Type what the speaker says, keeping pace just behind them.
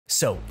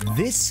So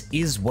this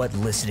is what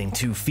listening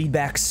to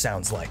feedback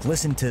sounds like.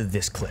 Listen to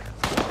this clip.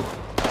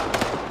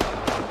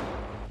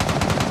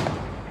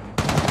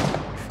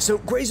 So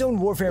Grayzone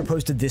Warfare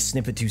posted this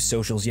snippet to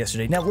socials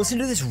yesterday. Now listen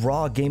to this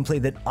raw gameplay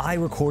that I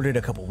recorded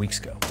a couple weeks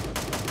ago.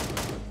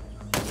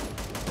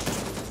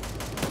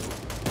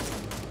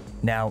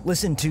 Now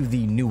listen to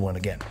the new one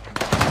again.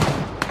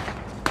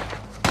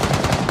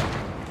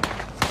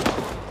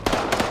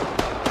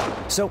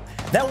 So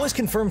that was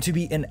confirmed to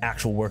be an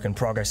actual work in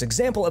progress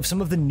example of some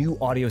of the new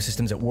audio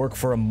systems at work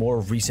for a more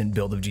recent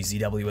build of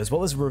GZW, as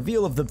well as a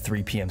reveal of the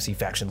 3 PMC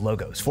faction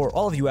logos. For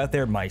all of you out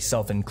there,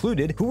 myself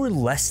included, who were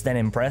less than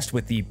impressed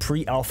with the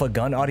pre-alpha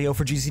gun audio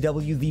for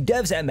GZW, the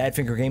devs at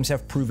Madfinger Games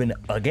have proven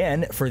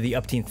again, for the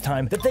upteenth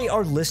time, that they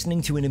are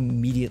listening to and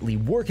immediately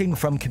working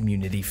from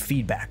community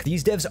feedback.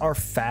 These devs are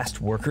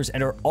fast workers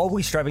and are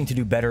always striving to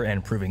do better,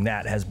 and proving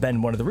that has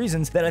been one of the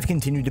reasons that I've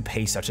continued to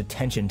pay such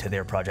attention to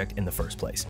their project in the first place.